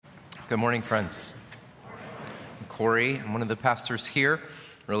Good morning, friends. I'm Corey. I'm one of the pastors here.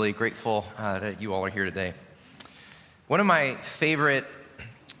 Really grateful that you all are here today. One of my favorite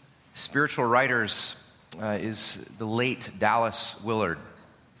spiritual writers is the late Dallas Willard.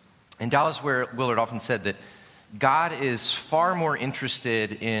 And Dallas Willard often said that God is far more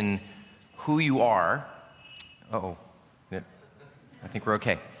interested in who you are. I think we're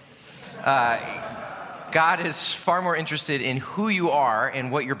okay. God is far more interested in who you are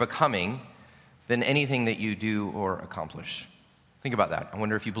and what you're becoming than anything that you do or accomplish. Think about that. I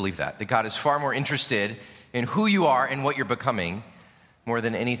wonder if you believe that God is far more interested in who you are and what you're becoming more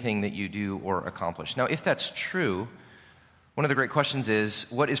than anything that you do or accomplish. Now, if that's true, one of the great questions is,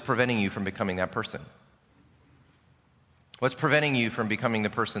 what is preventing you from becoming that person? What's preventing you from becoming the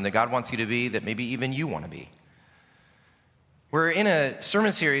person that God wants you to be, that maybe even you want to be? We're in a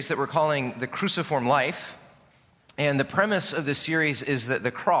sermon series that we're calling The Cruciform Life, and the premise of this series is that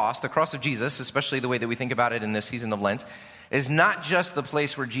the cross of Jesus, especially the way that we think about it in this season of Lent, is not just the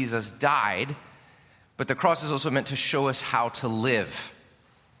place where Jesus died, but the cross is also meant to show us how to live.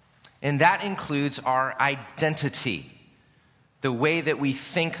 And that includes our identity, the way that we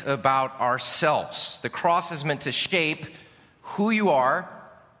think about ourselves. The cross is meant to shape who you are,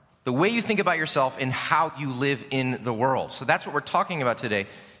 the way you think about yourself, and how you live in the world. So that's what we're talking about today,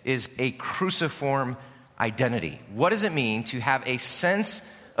 is a cruciform identity. What does it mean to have a sense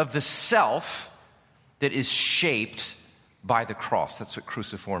of the self that is shaped by the cross? That's what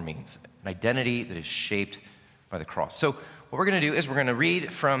cruciform means, an identity that is shaped by the cross. So what we're going to do is we're going to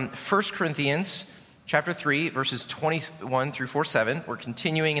read from 1 Corinthians chapter 3, verses 21 through 47. We're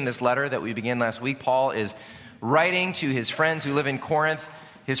continuing in this letter that we began last week. Paul is writing to his friends who live in Corinth,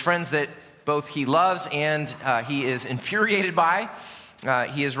 his friends that both he loves and he is infuriated by.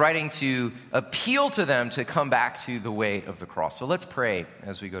 He is writing to appeal to them to come back to the way of the cross. So let's pray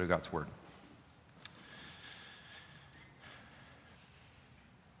as we go to God's word.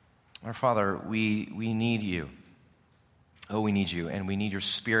 Our Father, we need you. Oh, we need you, and we need your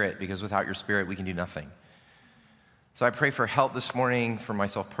Spirit, because without your Spirit, we can do nothing. So I pray for help this morning for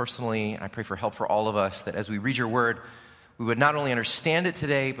myself personally. I pray for help for all of us, that as we read your word, we would not only understand it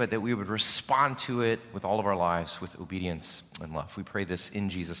today, but that we would respond to it with all of our lives with obedience and love. We pray this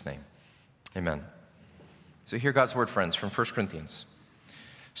in Jesus' name. Amen. So hear God's word, friends, from 1 Corinthians.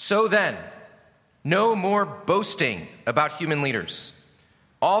 So then, no more boasting about human leaders.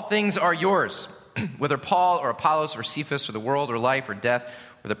 All things are yours, whether Paul or Apollos or Cephas or the world or life or death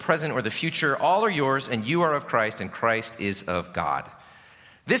or the present or the future, all are yours, and you are of Christ, and Christ is of God.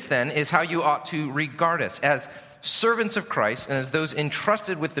 This then is how you ought to regard us, as servants of Christ and as those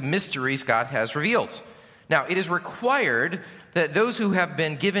entrusted with the mysteries God has revealed. Now, it is required that those who have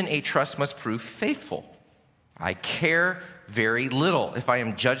been given a trust must prove faithful. I care very little if I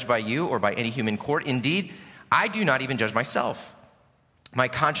am judged by you or by any human court. Indeed, I do not even judge myself. My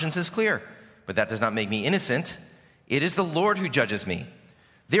conscience is clear, but that does not make me innocent. It is the Lord who judges me.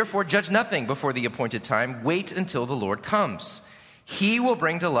 Therefore, judge nothing before the appointed time. Wait until the Lord comes. He will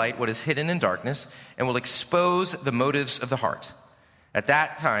bring to light what is hidden in darkness and will expose the motives of the heart. At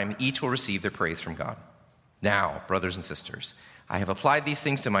that time, each will receive their praise from God. Now, brothers and sisters, I have applied these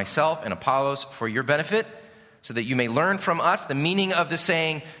things to myself and Apollos for your benefit, so that you may learn from us the meaning of the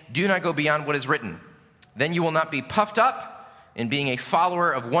saying, do not go beyond what is written. Then you will not be puffed up in being a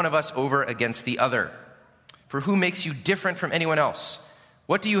follower of one of us over against the other. For who makes you different from anyone else?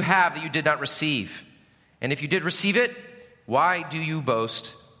 What do you have that you did not receive? And if you did receive it, why do you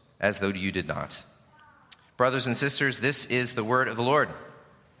boast as though you did not? Brothers and sisters, this is the word of the Lord.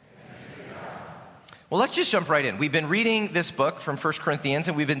 Well, let's just jump right in. We've been reading this book from 1 Corinthians,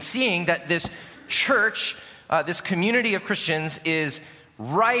 and we've been seeing that this church, this community of Christians, is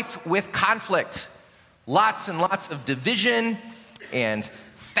rife with conflict. Lots and lots of division and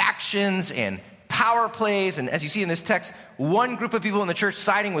factions and power plays. And as you see in this text, one group of people in the church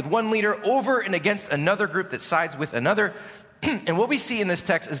siding with one leader over and against another group that sides with another. And what we see in this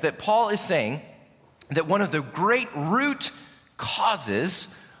text is that Paul is saying that one of the great root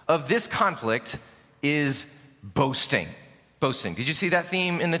causes of this conflict is boasting. Boasting. Did you see that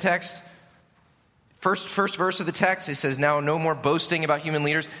theme in the text? First verse of the text, it says, now no more boasting about human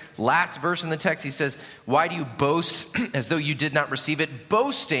leaders. Last verse in the text, he says, why do you boast as though you did not receive it?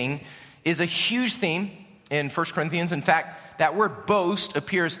 Boasting is a huge theme in 1 Corinthians. In fact, that word boast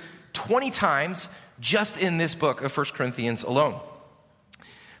appears 20 times just in this book of 1 Corinthians alone.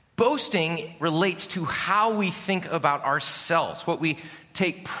 Boasting relates to how we think about ourselves, what we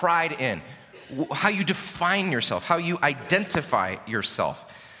take pride in, how you define yourself, how you identify yourself.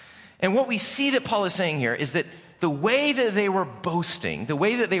 And what we see that Paul is saying here is that the way that they were boasting, the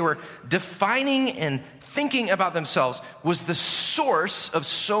way that they were defining and thinking about themselves was the source of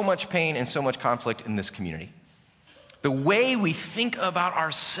so much pain and so much conflict in this community. The way we think about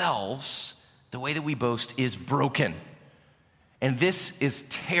ourselves, the way that we boast, is broken. And this is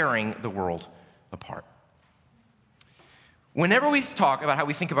tearing the world apart. Whenever we talk about how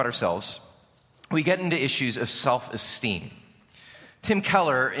we think about ourselves, we get into issues of self-esteem. Tim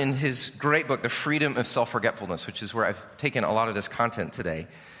Keller, in his great book, The Freedom of Self-Forgetfulness, which is where I've taken a lot of this content today,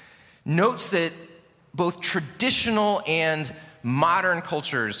 notes that both traditional and modern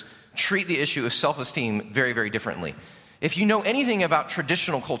cultures treat the issue of self-esteem very, very differently. If you know anything about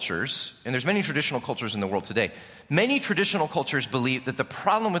traditional cultures, and there's many traditional cultures in the world today, many traditional cultures believe that the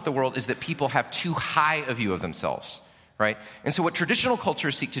problem with the world is that people have too high a view of themselves, right? And so what traditional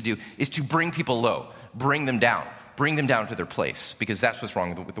cultures seek to do is to bring people low, bring them down to their place, because that's what's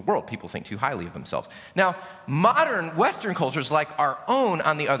wrong with the world. People think too highly of themselves. Now, modern Western cultures like our own,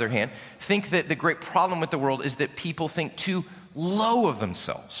 on the other hand, think that the great problem with the world is that people think too low of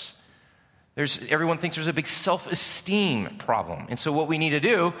themselves. Everyone thinks there's a big self-esteem problem. And so what we need to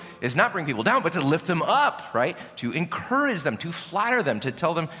do is not bring people down, but to lift them up, right? To encourage them, to flatter them, to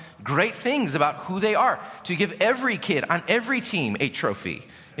tell them great things about who they are, to give every kid on every team a trophy.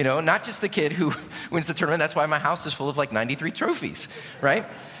 You know, not just the kid who wins the tournament. That's why my house is full of like 93 trophies, right?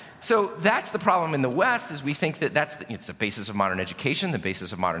 So that's the problem in the West, is we think that it's the basis of modern education, the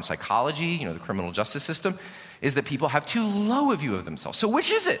basis of modern psychology, the criminal justice system, is that people have too low a view of themselves. So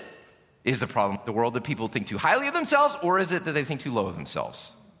which is it? Is the problem with the world that people think too highly of themselves, or is it that they think too low of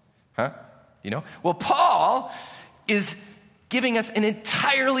themselves? Huh? Well, Paul is giving us an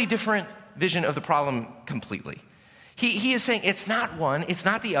entirely different vision of the problem completely. He is saying it's not one, it's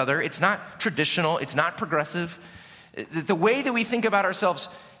not the other, it's not traditional, it's not progressive. The way that we think about ourselves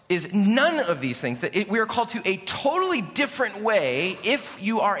is none of these things. We are called to a totally different way. If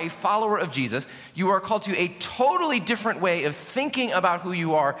you are a follower of Jesus, you are called to a totally different way of thinking about who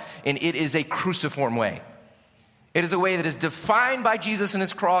you are, and it is a cruciform way. It is a way that is defined by Jesus and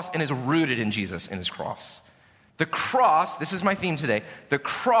his cross and is rooted in Jesus and his cross. The cross, this is my theme today, the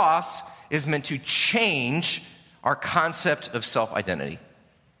cross is meant to change our concept of self-identity.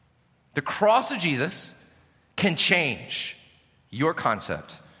 The cross of Jesus can change your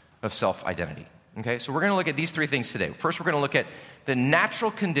concept of self-identity. Okay, so we're going to look at these three things today. First, we're going to look at the natural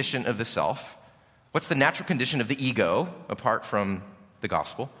condition of the self. What's the natural condition of the ego, apart from the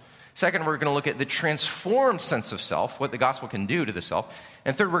gospel? Second, we're going to look at the transformed sense of self, what the gospel can do to the self.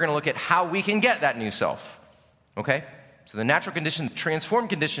 And third, we're going to look at how we can get that new self. Okay, so the natural condition, the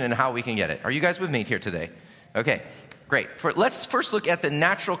transformed condition, and how we can get it. Are you guys with me here today? Okay, great. Let's first look at the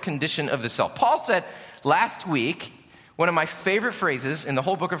natural condition of the self. Paul said last week, one of my favorite phrases in the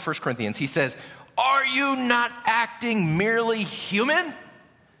whole book of 1 Corinthians, he says, "Are you not acting merely human?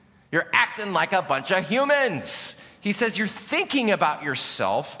 You're acting like a bunch of humans." He says you're thinking about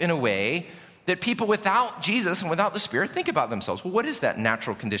yourself in a way that people without Jesus and without the Spirit think about themselves. Well, what is that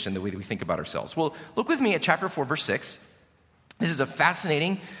natural condition, the way that we think about ourselves? Well, look with me at chapter 4, verse 6. This is a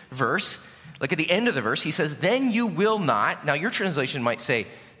fascinating verse. Look at the end of the verse. He says, "Then you will not," now your translation might say,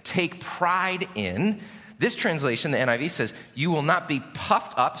 "take pride in." This translation, the NIV, says, "you will not be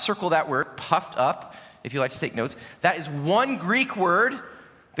puffed up." Circle that word, puffed up, if you like to take notes. That is one Greek word,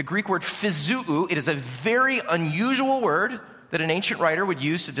 the Greek word phizou. It is a very unusual word that an ancient writer would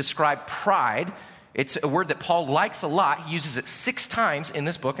use to describe pride. It's a word that Paul likes a lot. He uses it 6 times in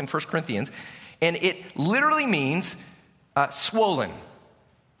this book, in 1 Corinthians. And it literally means swollen,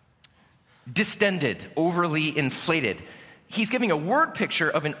 distended, overly inflated. He's giving a word picture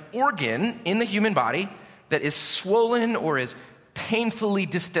of an organ in the human body that is swollen or is painfully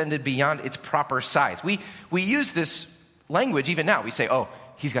distended beyond its proper size. We use this language even now. We say, "Oh,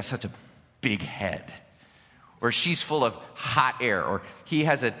 he's got such a big head," or "she's full of hot air," or "he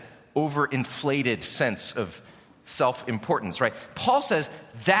has an overinflated sense of self-importance," right? Paul says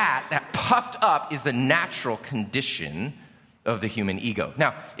that puffed up is the natural condition of the human ego.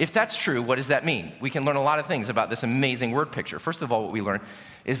 Now, if that's true, what does that mean? We can learn a lot of things about this amazing word picture. First of all, what we learn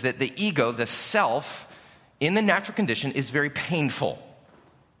is that the ego, the self, in the natural condition is very painful.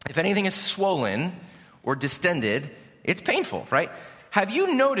 If anything is swollen or distended, it's painful, right? Have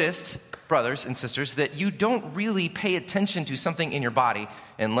you noticed, brothers and sisters, that you don't really pay attention to something in your body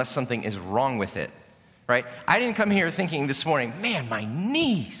unless something is wrong with it, right? I didn't come here thinking this morning, "Man, my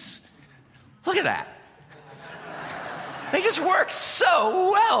knees, look at that. They just work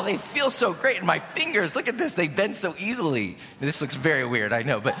so well. They feel so great. And my fingers, look at this. They bend so easily." This looks very weird, I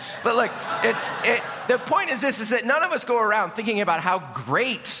know. But look, the point is this, is that none of us go around thinking about how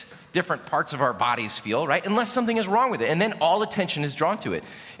great different parts of our bodies feel, right? Unless something is wrong with it. And then all attention is drawn to it.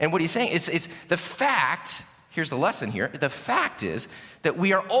 And what he's saying is, it's the fact, here's the lesson here, the fact is that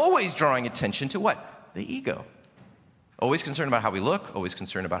we are always drawing attention to what? The ego. Always concerned about how we look, always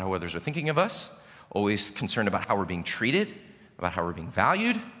concerned about how others are thinking of us, always concerned about how we're being treated, about how we're being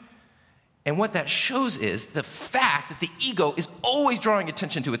valued. And what that shows is the fact that the ego is always drawing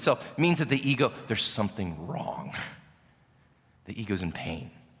attention to itself means that the ego, there's something wrong. The ego's in pain.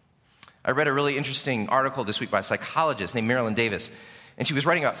 I read a really interesting article this week by a psychologist named Marilyn Davis, and she was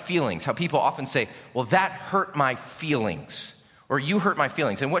writing about feelings, how people often say, well, that hurt my feelings, or you hurt my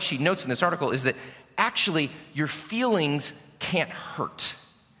feelings. And what she notes in this article is that actually your feelings can't hurt.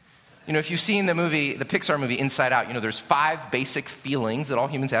 You know, if you've seen the Pixar movie Inside Out, there's 5 basic feelings that all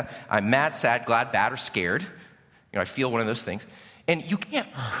humans have. I'm mad, sad, glad, bad, or scared. I feel one of those things. And you can't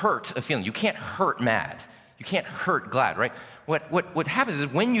hurt a feeling. You can't hurt mad. You can't hurt glad, right? What happens is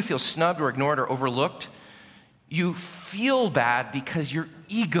when you feel snubbed or ignored or overlooked, you feel bad because your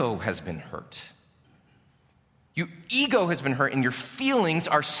ego has been hurt. Your ego has been hurt, and your feelings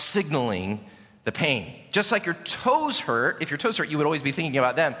are signaling the pain. Just like your toes hurt, if your toes hurt, you would always be thinking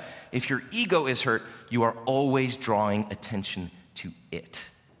about them. If your ego is hurt, you are always drawing attention to it.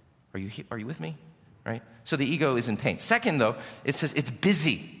 Are you with me? Right? So the ego is in pain. Second, though, it says it's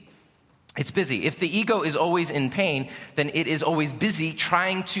busy. It's busy. If the ego is always in pain, then it is always busy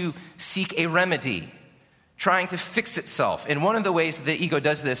trying to seek a remedy, trying to fix itself. And one of the ways that the ego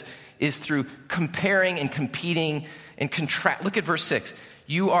does this is through comparing and competing and contract. Look at verse 6.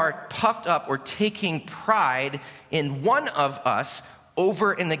 You are puffed up or taking pride in one of us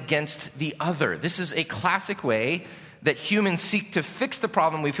over and against the other. This is a classic way that humans seek to fix the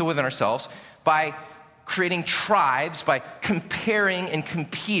problem we feel within ourselves by creating tribes, by comparing and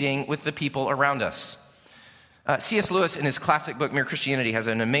competing with the people around us. C.S. Lewis, in his classic book, Mere Christianity, has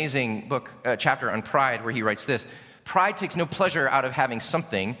an amazing chapter on pride where he writes this: pride takes no pleasure out of having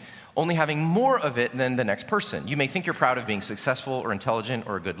something, only having more of it than the next person. You may think you're proud of being successful or intelligent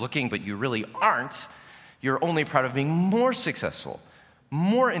or good looking, but you really aren't. You're only proud of being more successful,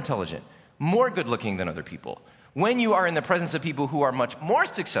 more intelligent, more good looking than other people. When you are in the presence of people who are much more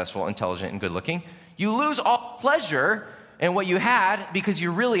successful, intelligent, and good looking, you lose all pleasure in what you had because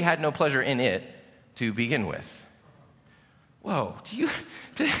you really had no pleasure in it to begin with. Whoa,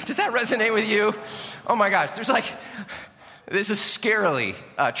 does that resonate with you? Oh my gosh, this is scarily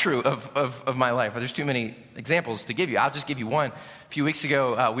true of my life. There's too many examples to give you. I'll just give you one. A few weeks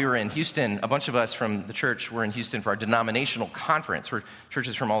ago, we were in Houston. A bunch of us from the church were in Houston for our denominational conference, where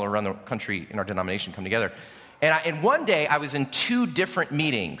churches from all around the country in our denomination come together. And one day, I was in 2 different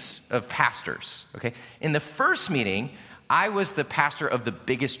meetings of pastors, okay? In the first meeting, I was the pastor of the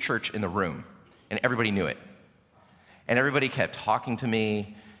biggest church in the room, and everybody knew it. And everybody kept talking to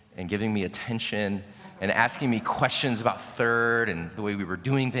me and giving me attention and asking me questions about Third and the way we were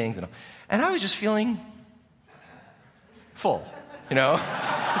doing things. And I was just feeling full,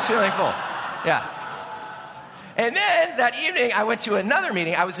 just feeling full, yeah. And then that evening, I went to another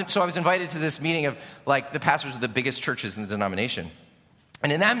meeting. I was invited to this meeting of the pastors of the biggest churches in the denomination.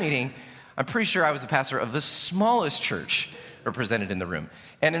 And in that meeting, I'm pretty sure I was the pastor of the smallest church represented in the room.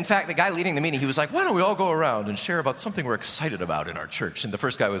 And in fact, the guy leading the meeting, he was like, why don't we all go around and share about something we're excited about in our church? And the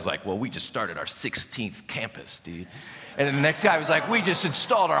first guy was like, well, we just started our 16th campus, dude. And then the next guy was like, we just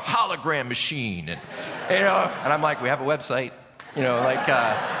installed our hologram machine. And, and I'm like, we have a website, and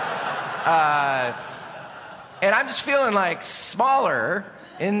I'm just feeling smaller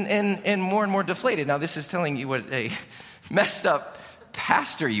and more deflated. Now, this is telling you what a messed up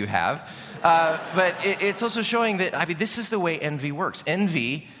pastor you have. But it's also showing that, this is the way envy works.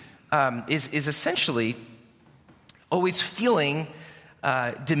 Envy is essentially always feeling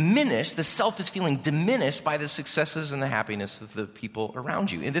diminished. The self is feeling diminished by the successes and the happiness of the people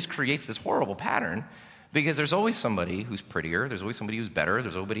around you. And this creates this horrible pattern because there's always somebody who's prettier. There's always somebody who's better.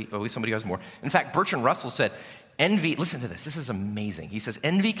 There's always somebody who has more. In fact, Bertrand Russell said, envy, listen to this. This is amazing. He says,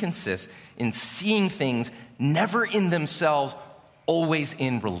 envy consists in seeing things never in themselves, always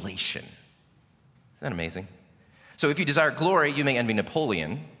in relation. Isn't that amazing? So if you desire glory, you may envy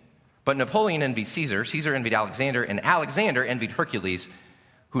Napoleon, but Napoleon envied Caesar, Caesar envied Alexander, and Alexander envied Hercules,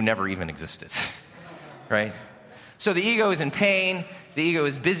 who never even existed, right? So the ego is in pain, the ego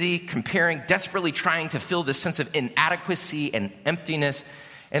is busy, comparing, desperately trying to fill this sense of inadequacy and emptiness,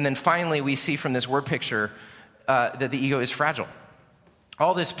 and then finally we see from this word picture that the ego is fragile.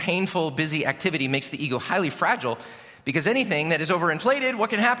 All this painful, busy activity makes the ego highly fragile because anything that is overinflated, what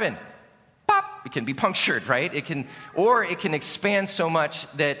can happen? Pop! It can be punctured, right? It can expand so much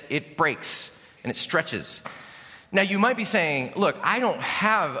that it breaks and it stretches. Now, you might be saying, look, I don't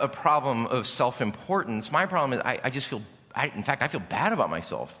have a problem of self-importance. My problem is I just feel, in fact, I feel bad about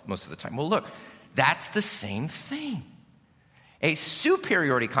myself most of the time. Well, look, that's the same thing. A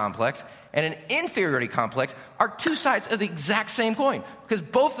superiority complex and an inferiority complex are two sides of the exact same coin, because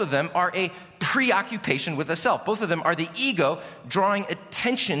both of them are a preoccupation with the self. Both of them are the ego drawing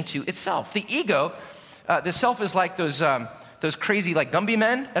attention to itself. The ego, the self is like those crazy like Gumby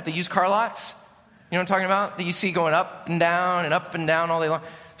men at the used car lots. You know what I'm talking about? That you see going up and down all day long.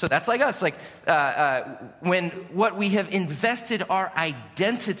 So that's like us. Like when what we have invested our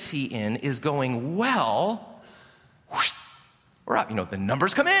identity in is going well, whoosh, we're up. You know, the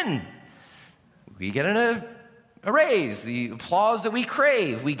numbers come in. We get a raise, the applause that we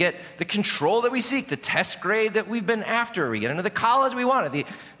crave. We get the control that we seek, the test grade that we've been after. We get into the college we wanted,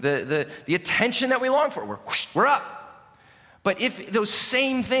 the attention that we long for. We're up. But if those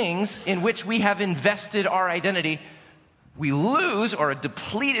same things in which we have invested our identity, we lose or are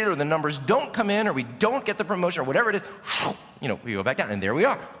depleted, or the numbers don't come in, or we don't get the promotion, or whatever it is, you know, we go back down, and there we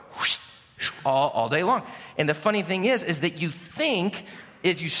are, all day long. And the funny thing is that you think,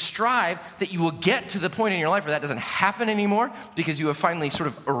 as you strive, that you will get to the point in your life where that doesn't happen anymore because you have finally sort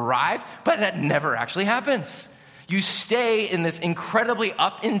of arrived, but that never actually happens. You stay in this incredibly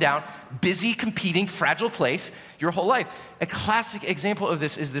up and down, busy, competing, fragile place your whole life. A classic example of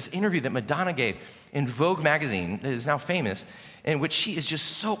this is this interview that Madonna gave in Vogue magazine that is now famous, in which she is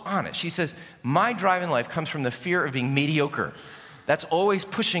just so honest. She says, my drive in life comes from the fear of being mediocre. That's always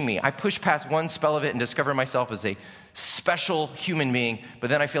pushing me. I push past one spell of it and discover myself as a special human being, but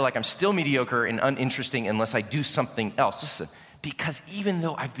then I feel like I'm still mediocre and uninteresting unless I do something else. Listen, because even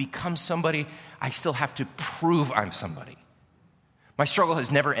though I've become somebody, I still have to prove I'm somebody. My struggle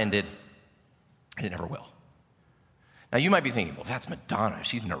has never ended, and it never will. Now, you might be thinking, well, that's Madonna.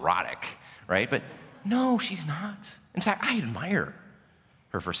 She's neurotic, right? But no, she's not. In fact, I admire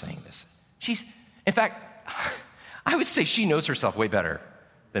her for saying this. In fact, I would say she knows herself way better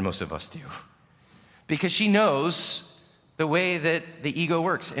than most of us do, because she knows the way that the ego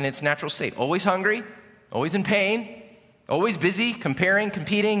works in its natural state. Always hungry, always in pain, always busy, comparing,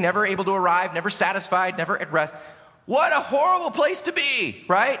 competing, never able to arrive, never satisfied, never at rest. What a horrible place to be,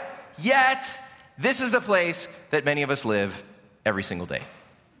 right? Yet, this is the place that many of us live every single day.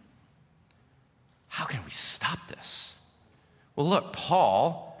 How can we stop this? Well, look,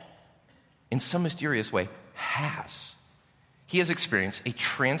 Paul, in some mysterious way, has. He has experienced a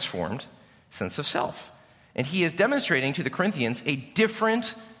transformed sense of self. And he is demonstrating to the Corinthians a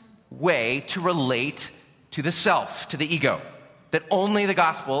different way to relate to the self, to the ego, that only the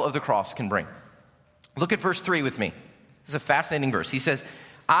gospel of the cross can bring. Look at verse 3 with me. This is a fascinating verse. He says,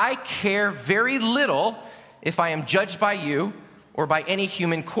 I care very little if I am judged by you or by any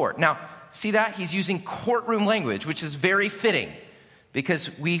human court. Now, see that? He's using courtroom language, which is very fitting,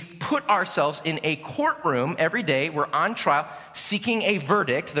 because we put ourselves in a courtroom every day. We're on trial, seeking a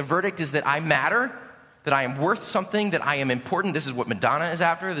verdict. The verdict is that I matter, that I am worth something, that I am important. This is what Madonna is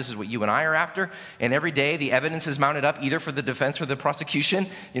after. This is what you and I are after. And every day the evidence is mounted up either for the defense or the prosecution.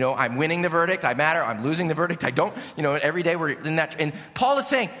 You know, I'm winning the verdict. I matter. I'm losing the verdict. I don't. You know, every day we're in that. And Paul is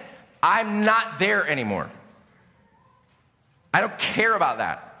saying, I'm not there anymore. I don't care about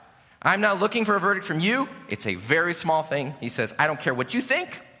that. I'm not looking for a verdict from you. It's a very small thing. He says, I don't care what you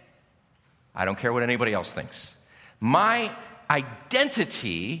think. I don't care what anybody else thinks. My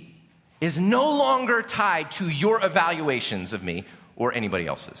identity is no longer tied to your evaluations of me or anybody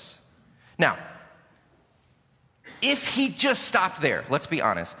else's. Now, if he just stopped there, let's be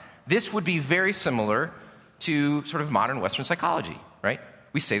honest, this would be very similar to sort of modern Western psychology, right?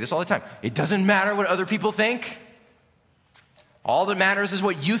 We say this all the time. It doesn't matter what other people think. All that matters is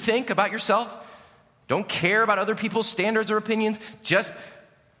what you think about yourself. Don't care about other people's standards or opinions. Just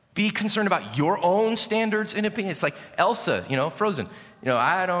be concerned about your own standards and opinions. It's like Elsa, you know, Frozen. You know,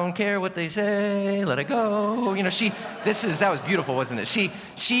 I don't care what they say, let it go. You know, that was beautiful, wasn't it?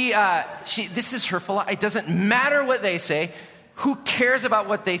 This is her philosophy. It doesn't matter what they say. Who cares about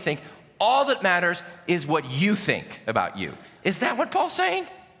what they think? All that matters is what you think about you. Is that what Paul's saying?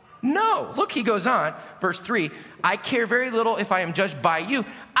 No. Look, he goes on, verse 3, I care very little if I am judged by you.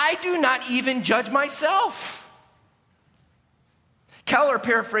 I do not even judge myself. Keller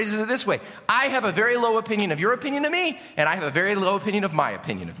paraphrases it this way: I have a very low opinion of your opinion of me, and I have a very low opinion of my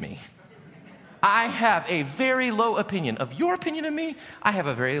opinion of me. I have a very low opinion of your opinion of me. I have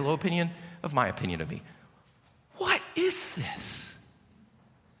a very low opinion of my opinion of me. What is this?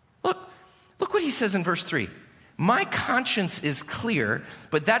 Look what he says in verse 3. My conscience is clear,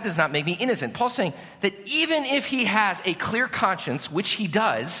 but that does not make me innocent. Paul's saying that even if he has a clear conscience, which he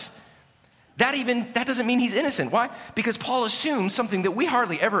does, That doesn't mean he's innocent. Why? Because Paul assumes something that we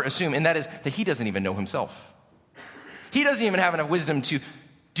hardly ever assume, and that is that he doesn't even know himself. He doesn't even have enough wisdom to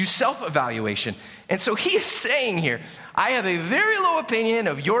do self-evaluation. And so he is saying here, I have a very low opinion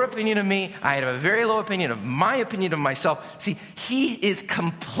of your opinion of me. I have a very low opinion of my opinion of myself. See, he is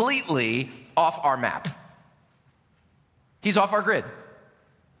completely off our map. He's off our grid.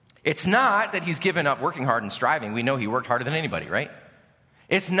 It's not that he's given up working hard and striving. We know he worked harder than anybody, right?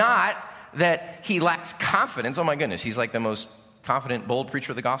 It's not that he lacks confidence. Oh my goodness, he's like the most confident, bold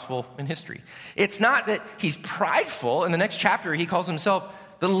preacher of the gospel in history. It's not that he's prideful. In the next chapter, he calls himself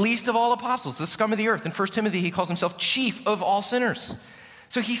the least of all apostles, the scum of the earth. In 1 Timothy, he calls himself chief of all sinners.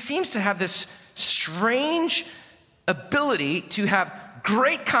 So he seems to have this strange ability to have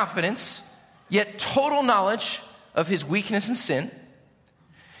great confidence, yet total knowledge of his weakness and sin.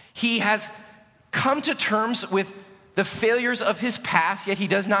 He has come to terms with the failures of his past, yet he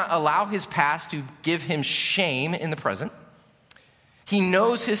does not allow his past to give him shame in the present. He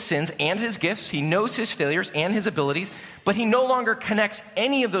knows his sins and his gifts. He knows his failures and his abilities, but he no longer connects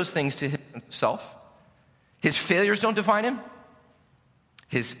any of those things to himself. His failures don't define him.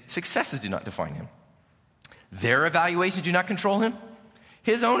 His successes do not define him. Their evaluations do not control him.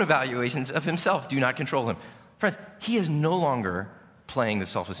 His own evaluations of himself do not control him. Friends, he is no longer playing the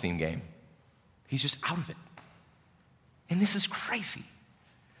self-esteem game. He's just out of it. And this is crazy.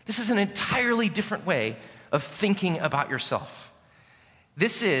 This is an entirely different way of thinking about yourself.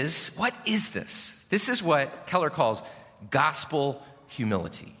 What is this? This is what Keller calls gospel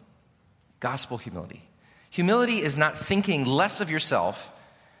humility. Gospel humility. Humility is not thinking less of yourself,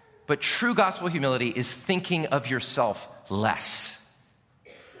 but true gospel humility is thinking of yourself less.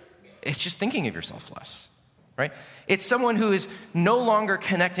 It's just thinking of yourself less, right? It's someone who is no longer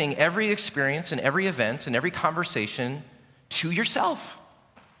connecting every experience and every event and every conversation to yourself.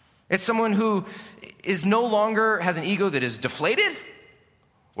 It's someone who is no longer has an ego that is deflated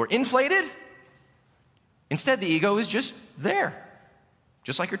or inflated. Instead, the ego is just there,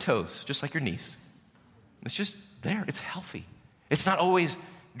 just like your toes, just like your knees. It's just there. It's healthy. It's not always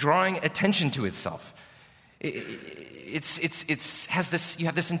drawing attention to itself. You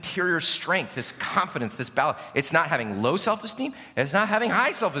have this interior strength, this confidence, this balance. It's not having low self-esteem. It's not having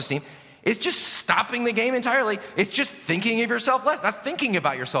high self-esteem. It's just stopping the game entirely. It's just thinking of yourself less, not thinking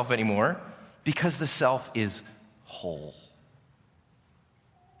about yourself anymore, because the self is whole.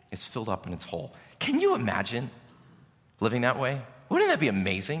 It's filled up and it's whole. Can you imagine living that way? Wouldn't that be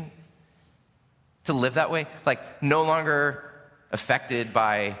amazing? To live that way? Like, no longer affected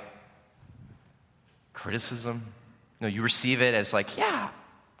by criticism. No, you receive it as like, yeah,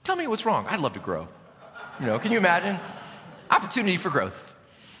 tell me what's wrong. I'd love to grow. Can you imagine? Opportunity for growth.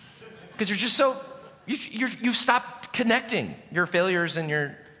 Because you're just so, you've stopped connecting your failures and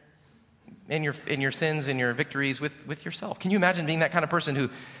your sins and your victories with yourself. Can you imagine being that kind of person who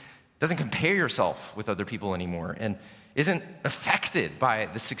doesn't compare yourself with other people anymore and isn't affected by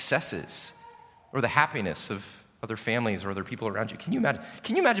the successes or the happiness of other families or other people around you? Can you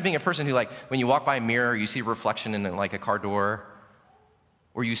imagine being a person who, like, when you walk by a mirror, you see a reflection in like a car door,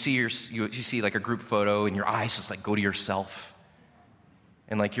 or you see like a group photo and your eyes just like go to yourself,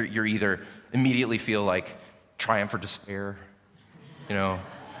 and like you're either immediately feel like triumph or despair, Can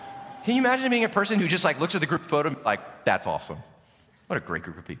you imagine being a person who just like looks at the group photo like, that's awesome. What a great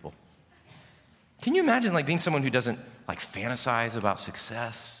group of people. Can you imagine like being someone who doesn't like fantasize about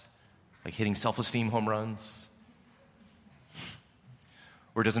success, like hitting self-esteem home runs,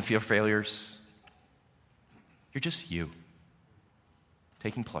 or doesn't feel failures? You're just you,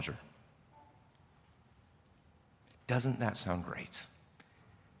 taking pleasure. Doesn't that sound great?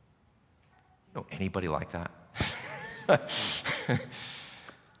 You know anybody like that? Well,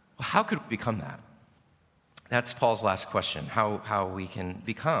 how could we become that? That's Paul's last question, how we can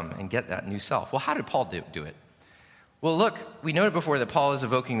become and get that new self. Well, how did Paul do it? Well, look, we noted before that Paul is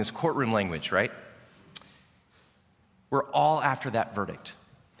evoking this courtroom language, right? We're all after that verdict,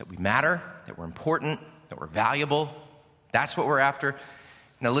 that we matter, that we're important, that we're valuable. That's what we're after.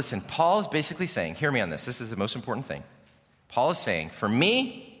 Now listen, Paul is basically saying, hear me on this. This is the most important thing. Paul is saying, for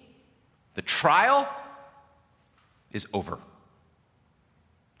me, the trial is over.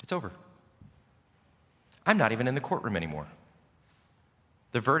 It's over. I'm not even in the courtroom anymore.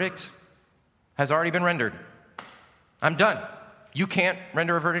 The verdict has already been rendered. I'm done. You can't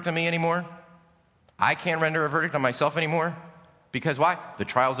render a verdict on me anymore. I can't render a verdict on myself anymore. Because why? The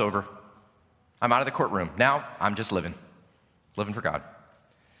trial's over. I'm out of the courtroom. Now I'm just living for God.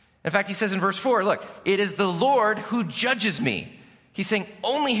 In fact, he says in verse 4, look, it is the Lord who judges me. He's saying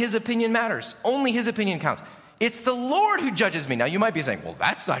only his opinion matters. Only his opinion counts. It's the Lord who judges me. Now, you might be saying, well,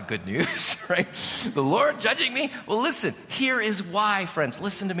 that's not good news, right? The Lord judging me? Well, listen, here is why, friends.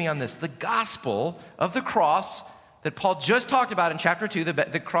 Listen to me on this. The gospel of the cross that Paul just talked about in chapter 2,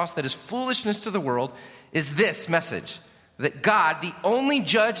 the cross that is foolishness to the world, is this message, that God, the only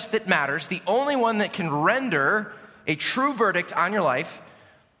judge that matters, the only one that can render a true verdict on your life,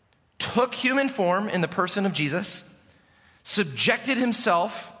 took human form in the person of Jesus, subjected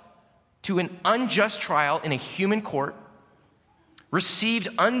himself to an unjust trial in a human court, received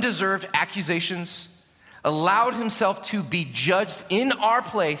undeserved accusations, allowed himself to be judged in our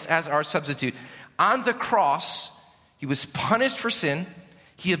place as our substitute. On the cross, he was punished for sin.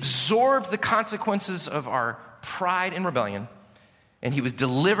 He absorbed the consequences of our pride and rebellion, and he was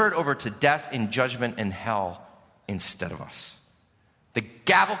delivered over to death in judgment and hell instead of us. The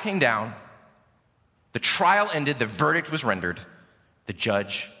gavel came down, the trial ended, the verdict was rendered, the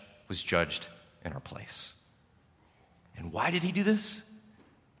judge was judged in our place. And why did he do this?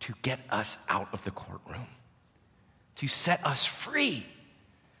 To get us out of the courtroom, to set us free.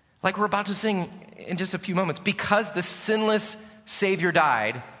 Like we're about to sing in just a few moments, because the sinless Savior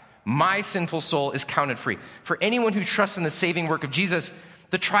died, my sinful soul is counted free. For anyone who trusts in the saving work of Jesus,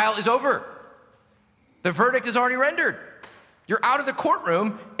 the trial is over. The verdict is already rendered. You're out of the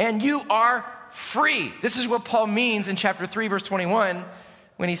courtroom and you are free. This is what Paul means in chapter 3, verse 21,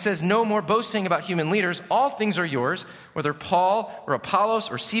 when he says, no more boasting about human leaders. All things are yours, whether Paul or Apollos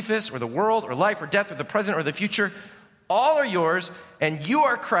or Cephas or the world or life or death or the present or the future. All are yours, and you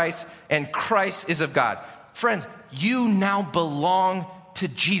are Christ, and Christ is of God. Friends, you now belong to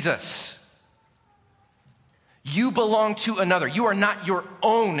Jesus. You belong to another. You are not your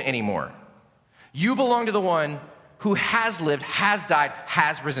own anymore. You belong to the one who has lived, has died,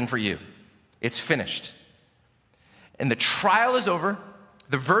 has risen for you. It's finished. And the trial is over.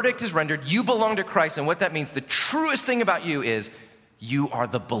 The verdict is rendered. You belong to Christ. And what that means, the truest thing about you is you are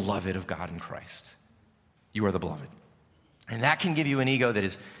the beloved of God in Christ. You are the beloved. And that can give you an ego that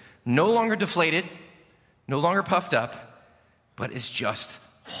is no longer deflated, no longer puffed up, but is just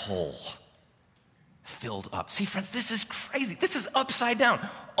whole, filled up. See, friends, this is crazy. This is upside down.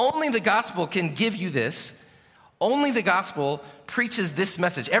 Only the gospel can give you this. Only the gospel preaches this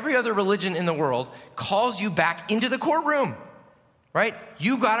message. Every other religion in the world calls you back into the courtroom, right?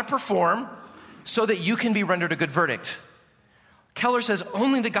 You got to perform so that you can be rendered a good verdict. Keller says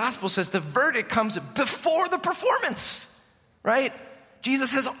only the gospel says the verdict comes before the performance, right?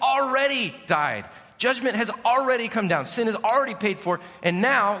 Jesus has already died. Judgment has already come down. Sin is already paid for. And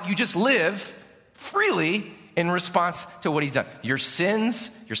now you just live freely in response to what he's done. Your sins,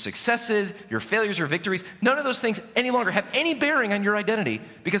 your successes, your failures, your victories, none of those things any longer have any bearing on your identity,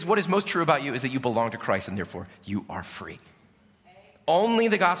 because what is most true about you is that you belong to Christ and therefore you are free. Only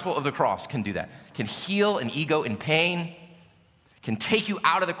the gospel of the cross can do that. Can heal an ego in pain, can take you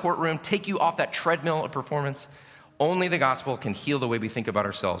out of the courtroom, take you off that treadmill of performance. Only the gospel can heal the way we think about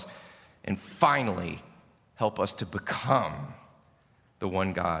ourselves and finally help us to become the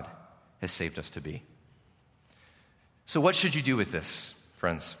one God has saved us to be. So what should you do with this,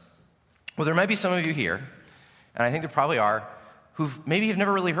 friends? Well, there might be some of you here, and I think there probably are, who maybe have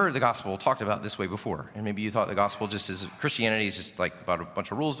never really heard the gospel talked about this way before. And maybe you thought the gospel just is, Christianity is just like about a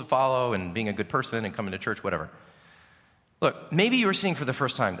bunch of rules to follow and being a good person and coming to church, whatever. Look, maybe you are seeing for the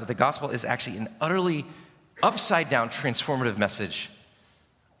first time that the gospel is actually an utterly upside down transformative message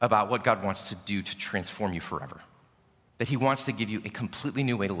about what God wants to do to transform you forever. That he wants to give you a completely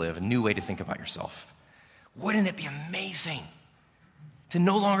new way to live, a new way to think about yourself. Wouldn't it be amazing to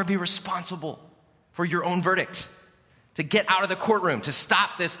no longer be responsible for your own verdict, to get out of the courtroom, to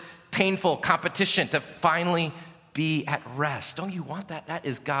stop this painful competition, to finally be at rest? Don't you want that? That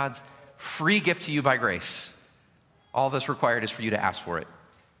is God's free gift to you by grace. All that's required is for you to ask for it.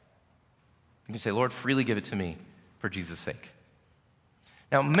 You can say, Lord, freely give it to me for Jesus' sake.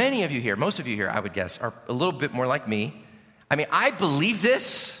 Now, many of you here, most of you here, I would guess, are a little bit more like me. I mean, I believe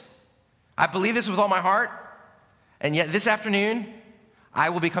this. I believe this with all my heart. And yet this afternoon,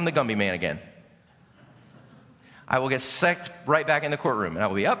 I will become the Gumby man again. I will get sucked right back in the courtroom, and I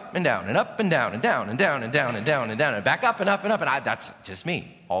will be up and down and up and down and down and down and down and down and down and back up and up and up. And that's just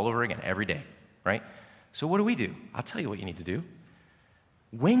me all over again every day, right? So what do? I'll tell you what you need to do.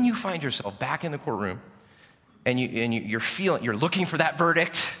 When you find yourself back in the courtroom and you're looking for that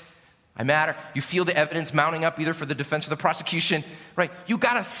verdict, I matter, you feel the evidence mounting up either for the defense or the prosecution, right? You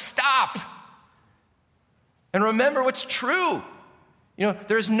got to stop and remember what's true. You know,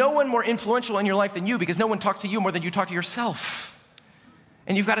 there's no one more influential in your life than you, because no one talked to you more than you talk to yourself.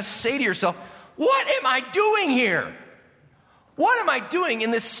 And you've got to say to yourself, what am I doing here? What am I doing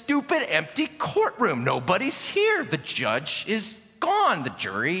in this stupid, empty courtroom? Nobody's here. The judge is gone. The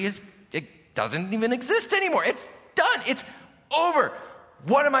jury it doesn't even exist anymore. It's done. It's over.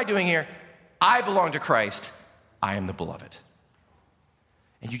 What am I doing here? I belong to Christ. I am the beloved.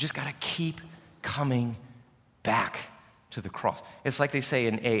 And you just got to keep coming back to the cross. It's like they say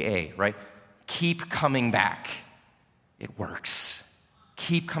in AA, right? Keep coming back. It works.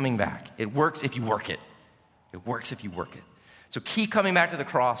 Keep coming back. It works if you work it. It works if you work it. So keep coming back to the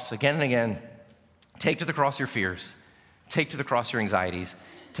cross again and again. Take to the cross your fears. Take to the cross your anxieties.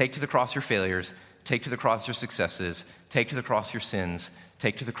 Take to the cross your failures. Take to the cross your successes. Take to the cross your sins.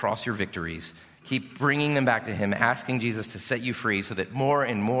 Take to the cross your victories. Keep bringing them back to him, asking Jesus to set you free so that more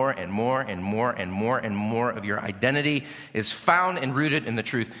and more and more and more and more and more of your identity is found and rooted in the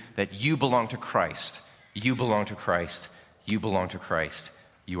truth that you belong to Christ. You belong to Christ. You belong to Christ.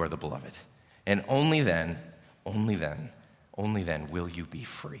 You are the beloved. And only then will you be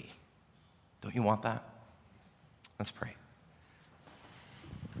free. Don't you want that? Let's pray.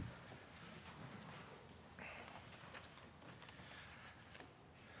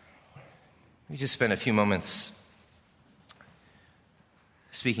 We just spent a few moments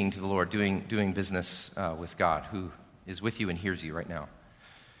speaking to the Lord, doing business with God, who is with you and hears you right now.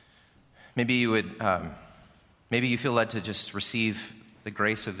 Maybe you feel led to just receive the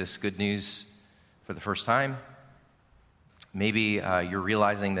grace of this good news for the first time. Maybe you're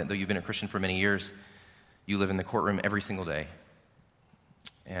realizing that though you've been a Christian for many years, you live in the courtroom every single day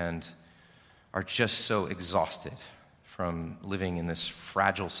and are just so exhausted from living in this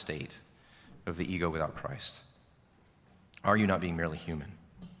fragile state of the ego without Christ. Are you not being merely human?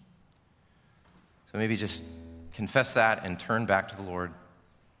 So maybe just confess that and turn back to the Lord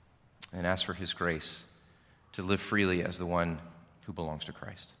and ask for his grace to live freely as the one who belongs to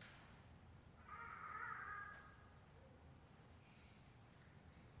Christ.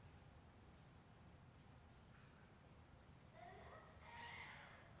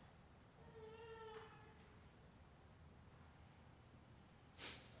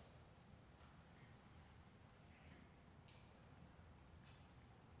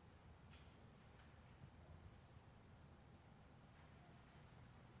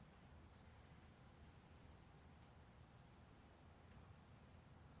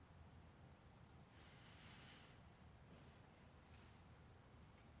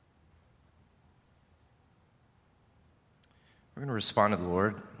 We're going to respond to the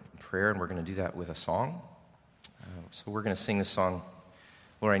Lord in prayer, and we're going to do that with a song. So we're going to sing this song,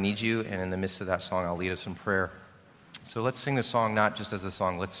 Lord, I Need You, and in the midst of that song, I'll lead us in prayer. So let's sing this song not just as a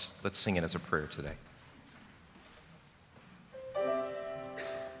song, let's sing it as a prayer today.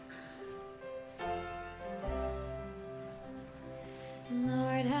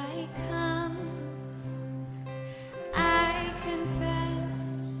 Lord, I come, I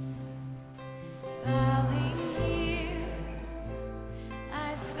confess, bowing here,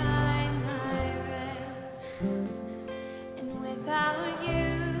 I find my rest, and without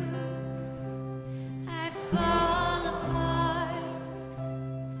you, I fall apart.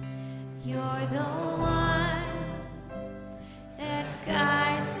 You're the one that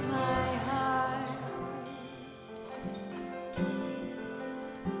guides my heart.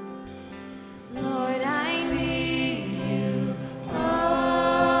 Lord, I need you.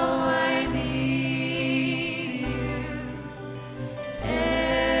 Oh, I need you.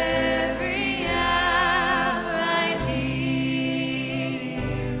 Every hour I need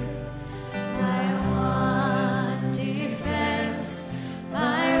you. My one defense,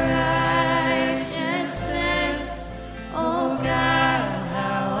 my righteousness. Oh God,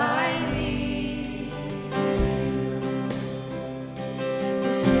 how I need you.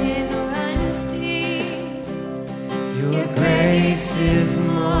 The sin runs deep. Your grace is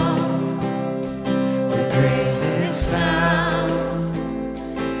more. Where grace is found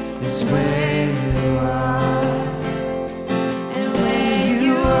is where you are. And where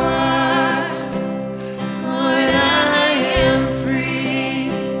you are, Lord, I am free.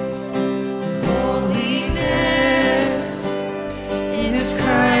 Holiness is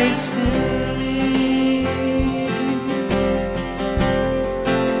Christ in me.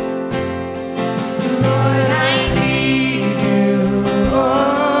 Lord, I need you.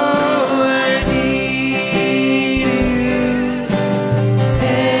 Oh, I need you.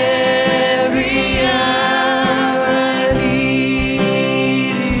 Every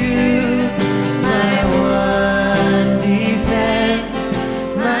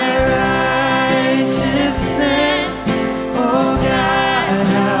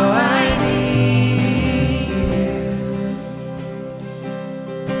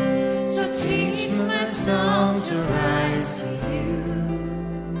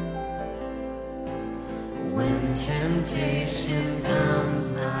when temptation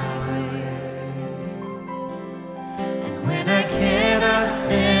comes my way. And when I cannot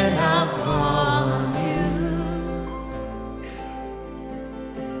stand, I'll fall on you.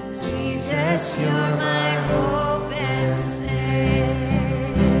 Jesus, you're my hope and stay.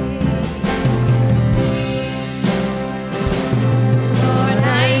 Lord,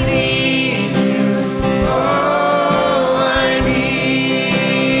 I need you. Oh, I need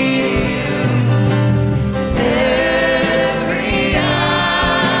you. Every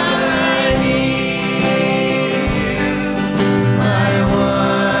hour I need you. My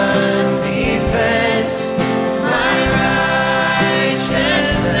one defense, my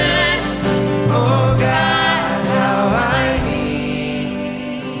righteousness. Oh God, how I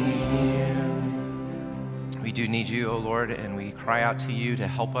need you. We do need you, O Lord, and we cry out to you to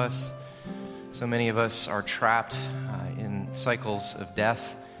help us. So many of us are trapped in cycles of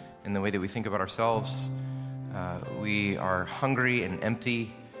death in the way that we think about ourselves. We are hungry and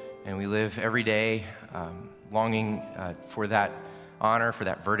empty, and we live every day longing for that honor, for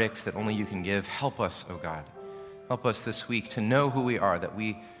that verdict that only you can give. Help us, O God. Help us this week to know who we are, that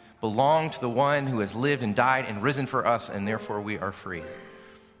we belong to the one who has lived and died and risen for us, and therefore we are free.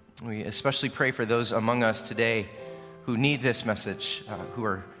 We especially pray for those among us today who need this message, who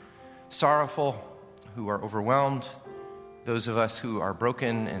are sorrowful, who are overwhelmed, those of us who are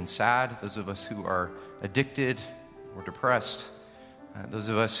broken and sad, those of us who are addicted or depressed, those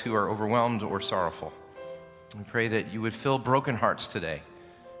of us who are overwhelmed or sorrowful. We pray that you would fill broken hearts today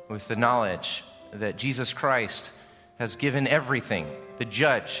with the knowledge that Jesus Christ has given everything, the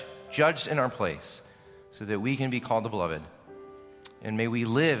judged in our place, so that we can be called the beloved. And may we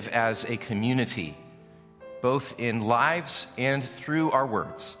live as a community, both in lives and through our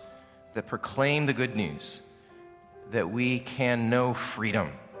words, that proclaim the good news, that we can know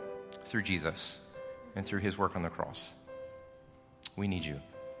freedom through Jesus and through his work on the cross. We need you.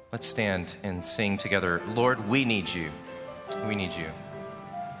 Let's stand and sing together, Lord, we need you. We need you.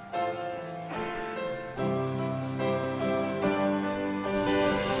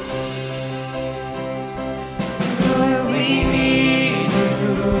 Lord, we need you.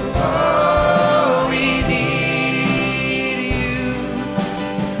 Oh, we need you.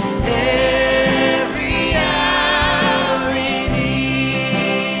 Every hour we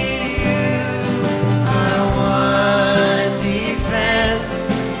need you. Our one defense,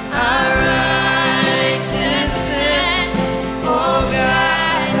 our righteousness. Oh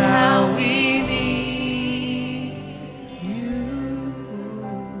God, how we need you.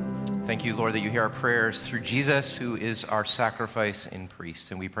 Thank you, Lord, that you hear our prayers through Jesus, who is our sacrifice and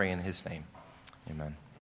priest, and we pray in his name. Amen.